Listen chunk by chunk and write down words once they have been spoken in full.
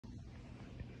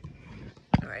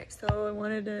Alright, so I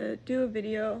wanted to do a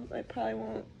video. I probably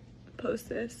won't post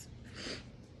this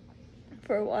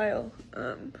for a while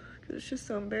because it's just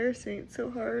so embarrassing. It's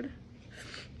so hard.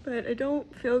 But I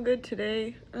don't feel good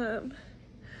today. I'm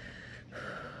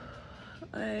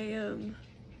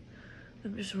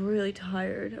just really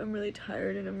tired. I'm really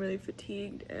tired and I'm really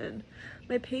fatigued, and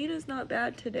my pain is not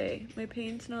bad today. My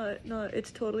pain's not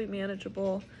it's totally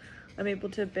manageable. I'm able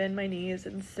to bend my knees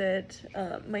and sit.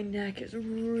 My neck is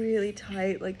really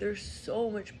tight. Like there's so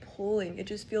much pulling. It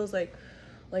just feels like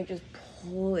just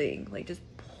pulling. Like just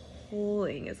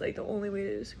pulling is like the only way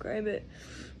to describe it.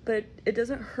 But it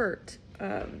doesn't hurt.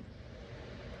 I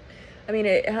mean,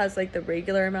 it has like the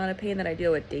regular amount of pain that I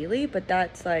deal with daily, but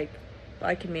that's like,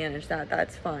 I can manage that.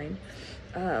 That's fine.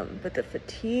 But the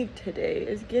fatigue today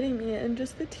is getting me, and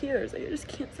just the tears. Like, I just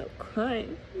can't stop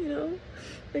crying, you know?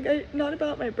 Like, not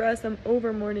about my breasts. I'm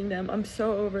over mourning them. I'm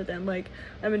so over them. Like,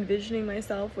 I'm envisioning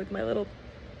myself with my little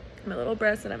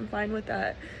breasts, and I'm fine with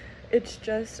that. It's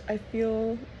just, I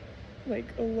feel like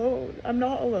alone. I'm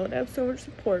not alone. I have so much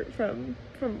support from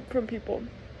people.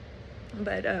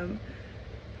 But,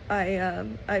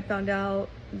 I found out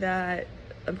that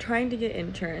I'm trying to get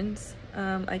interns.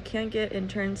 I can't get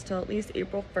interns till at least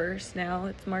April 1st now.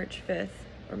 It's March 5th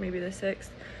or maybe the 6th.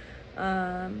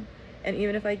 And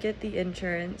even if I get the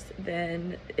insurance,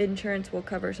 then insurance will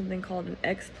cover something called an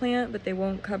explant, but they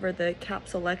won't cover the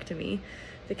capsulectomy.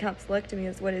 The capsulectomy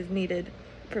is what is needed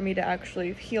for me to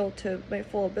actually heal to my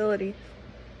full ability,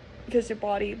 because your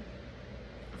body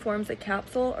forms a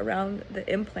capsule around the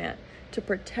implant to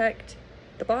protect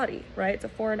the body, right? It's a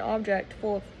foreign object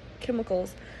full of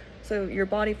chemicals. So your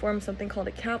body forms something called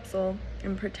a capsule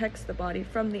and protects the body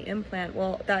from the implant.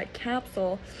 Well, that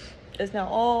capsule is now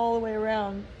all the way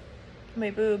around my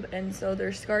boob, and so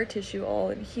there's scar tissue all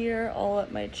in here, all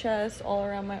up my chest, all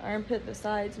around my armpit, the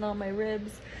sides, and all my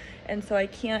ribs. And so I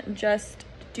can't just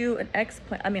do an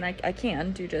explant. I mean, I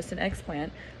can do just an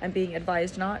explant. I'm being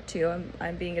advised not to.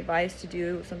 I'm being advised to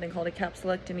do something called a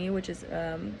capsulectomy, which is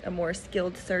a more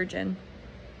skilled surgeon,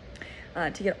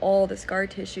 to get all the scar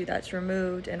tissue that's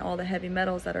removed and all the heavy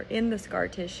metals that are in the scar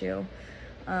tissue.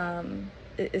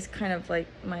 It is kind of like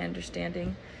my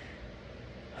understanding.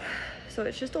 So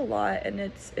it's just a lot, and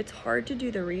it's hard to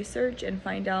do the research and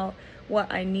find out what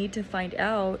I need to find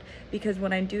out, because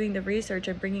when I'm doing the research,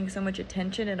 I'm bringing so much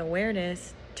attention and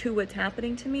awareness to what's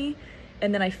happening to me,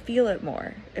 and then I feel it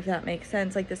more, if that makes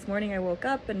sense. Like this morning I woke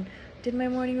up and did my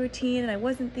morning routine, and I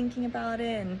wasn't thinking about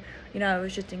it, and you know, I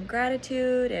was just in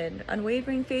gratitude and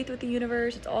unwavering faith with the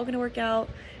universe. It's all gonna work out.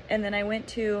 And then I went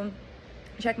to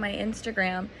check my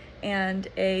Instagram, and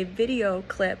a video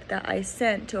clip that I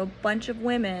sent to a bunch of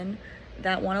women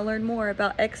that want to learn more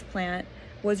about explant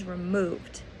was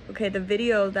removed. Okay, the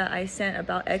video that I sent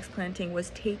about explanting was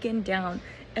taken down,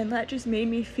 and that just made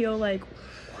me feel like,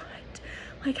 what?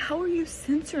 Like, how are you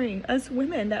censoring us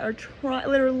women that are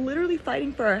literally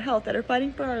fighting for our health, that are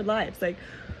fighting for our lives? Like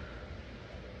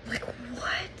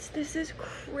what? This is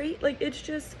crazy. Like, it's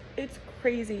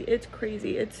crazy. It's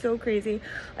crazy. It's so crazy.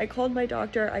 I called my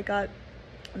doctor. I got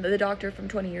the doctor from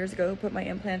 20 years ago who put my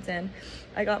implants in.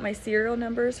 I got my serial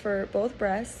numbers for both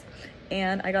breasts,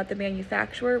 and I got the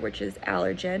manufacturer, which is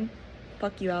Allergan.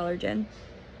 Fuck you, Allergan.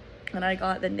 And I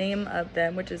got the name of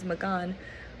them, which is Magan.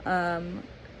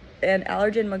 And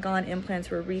Allergan Magan implants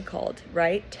were recalled,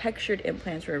 right? Textured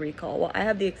implants were recalled. Well, I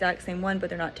have the exact same one, but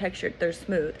they're not textured. They're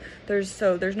smooth. There's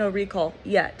no recall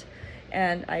yet.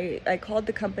 And I called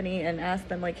the company and asked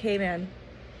them, like, hey man,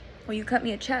 will you cut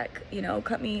me a check? You know,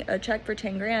 cut me a check for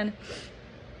 10 grand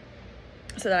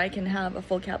so that I can have a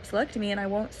full capsulectomy and I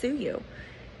won't sue you.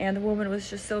 And the woman was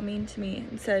just so mean to me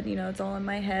and said, you know, it's all in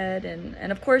my head.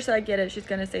 And of course I get it. She's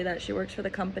gonna say that she works for the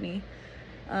company.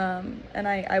 And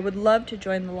I would love to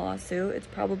join the lawsuit. It's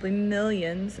probably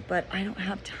millions, but I don't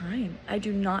have time. I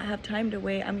do not have time to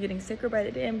wait. I'm getting sicker by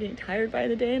the day. I'm getting tired by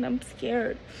the day, and I'm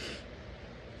scared.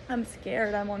 I'm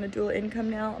scared. I'm on a dual income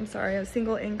now. I'm sorry, a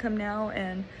single income now.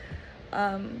 And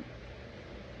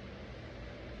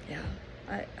yeah,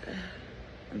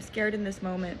 I'm scared in this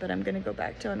moment, but I'm gonna go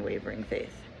back to unwavering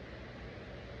faith.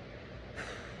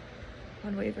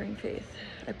 Unwavering faith.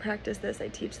 I practice this. I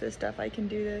teach this stuff. I can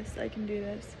do this. I can do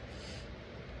this.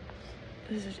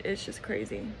 It's just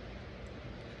crazy.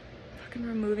 Fucking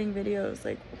removing videos.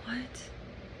 Like, what?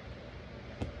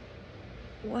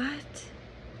 What?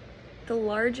 The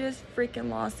largest freaking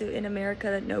lawsuit in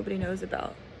America that nobody knows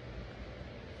about.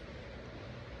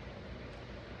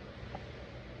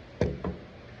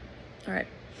 All right.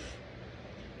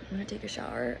 I'm gonna take a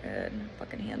shower and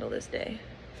fucking handle this day.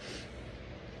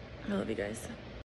 I love you guys.